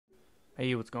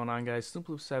Hey, what's going on, guys?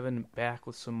 Simplu7 back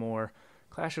with some more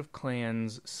Clash of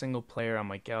Clans single player on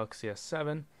my Galaxy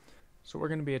S7. So we're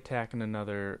going to be attacking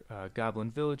another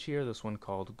goblin village here, this one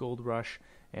called Gold Rush,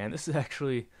 and this is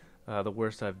actually the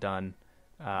worst I've done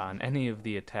on any of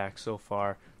the attacks so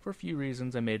far for a few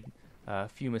reasons. I made a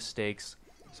few mistakes.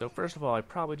 So first of all, I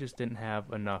probably just didn't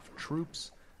have enough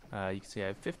troops. You can see I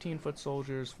have 15 foot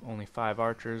soldiers, only 5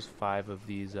 archers, 5 of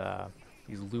these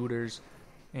looters,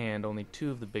 and only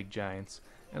 2 of the big giants.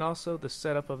 And also the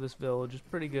setup of this village is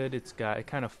pretty good. It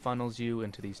kind of funnels you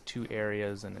into these 2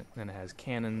 areas, and then it has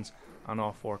cannons on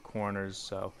all 4 corners.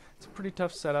 So it's a pretty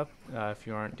tough setup if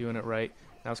you aren't doing it right.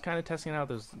 And I was kind of testing it out.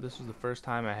 This was the first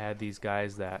time I had these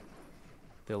guys the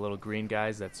little green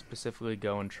guys that specifically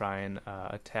go and try and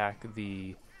attack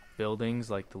the buildings,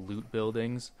 like the loot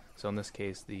buildings. So in this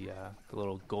case, the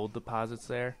little gold deposits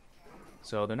there.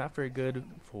 So they're not very good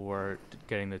for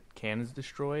getting the cannons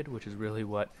destroyed, which is really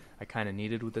what I kind of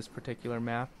needed with this particular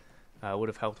map. It would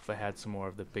have helped if I had some more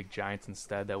of the big giants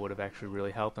instead. That would have actually really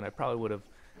helped, and I probably would have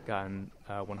gotten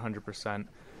 100%.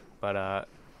 But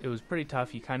it was pretty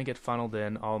tough. You kind of get funneled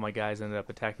in. All my guys ended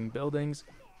up attacking buildings,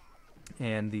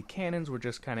 and the cannons were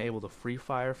just kind of able to free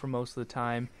fire for most of the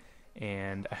time.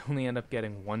 And I only end up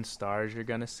getting 1 star, as you're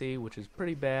going to see, which is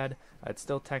pretty bad. It's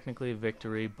still technically a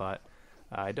victory, but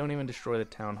I don't even destroy the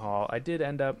town hall. I did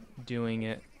end up doing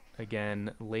it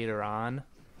again later on,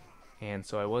 and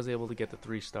so I was able to get the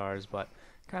 3 stars, but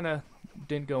kind of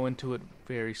didn't go into it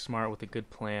very smart with a good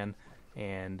plan,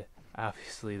 and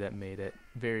obviously that made it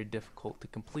very difficult to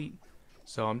complete.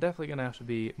 So I'm definitely going to have to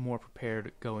be more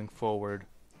prepared going forward.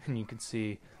 And you can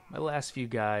see my last few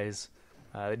guys,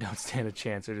 they don't stand a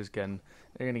chance. They're going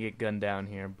to get gunned down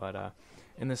here. But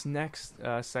in this next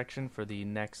section for the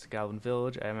next Goblin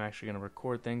Village, I'm actually going to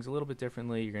record things a little bit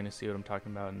differently. You're going to see what I'm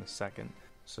talking about in a second.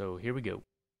 So here we go.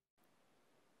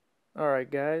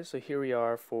 Alright guys, so here we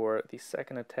are for the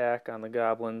second attack on the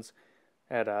goblins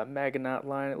at a Magonaut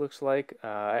line, it looks like.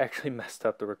 I actually messed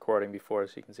up the recording before,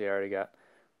 so you can see I already got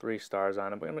 3 stars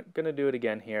on it. But I'm going to do it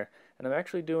again here. And I'm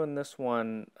actually doing this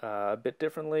one a bit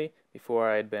differently. Before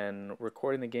I had been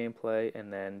recording the gameplay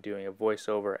and then doing a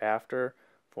voiceover after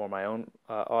for my own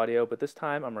audio. But this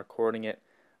time I'm recording it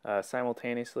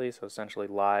simultaneously, so essentially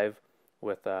live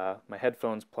with my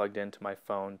headphones plugged into my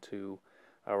phone to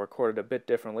record it a bit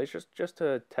differently, just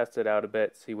to test it out a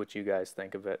bit, see what you guys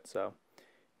think of it. So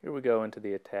here we go into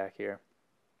the attack here.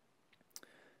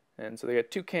 And so they got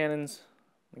 2 cannons.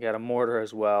 We got a mortar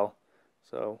as well.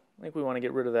 So I think we want to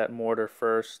get rid of that mortar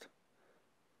first.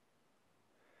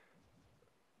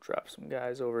 Drop some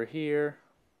guys over here.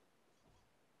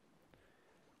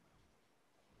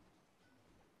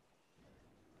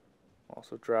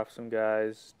 Also drop some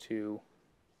guys to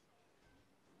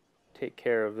take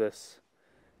care of these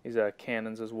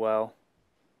cannons as well.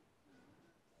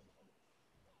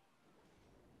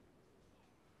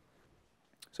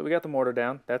 So we got the mortar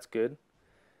down. That's good.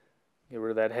 Get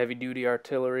rid of that heavy-duty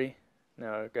artillery.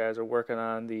 Now our guys are working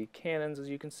on the cannons, as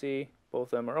you can see. Both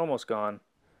of them are almost gone.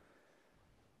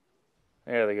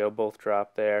 There they go, both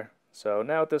dropped there. So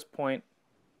now at this point,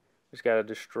 just got to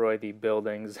destroy the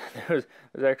buildings. There's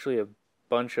actually a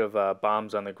bunch of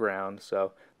bombs on the ground,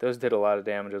 so those did a lot of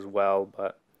damage as well,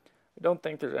 but I don't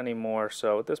think there's any more.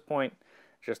 So at this point,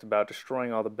 just about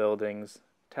destroying all the buildings.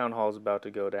 Town hall is about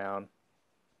to go down.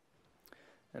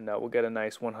 And we'll get a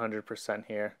nice 100%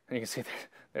 here. And you can see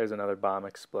there's another bomb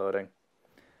exploding.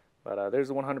 But there's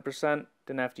the 100%.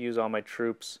 Didn't have to use all my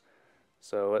troops.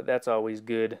 So that's always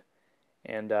good.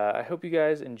 And I hope you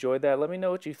guys enjoyed that. Let me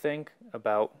know what you think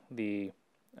about the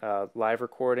live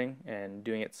recording and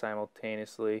doing it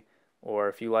simultaneously. Or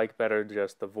if you like better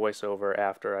just the voiceover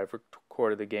after I've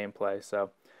recorded the gameplay.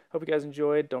 So hope you guys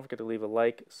enjoyed. Don't forget to leave a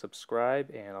like, subscribe,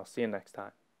 and I'll see you next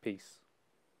time. Peace.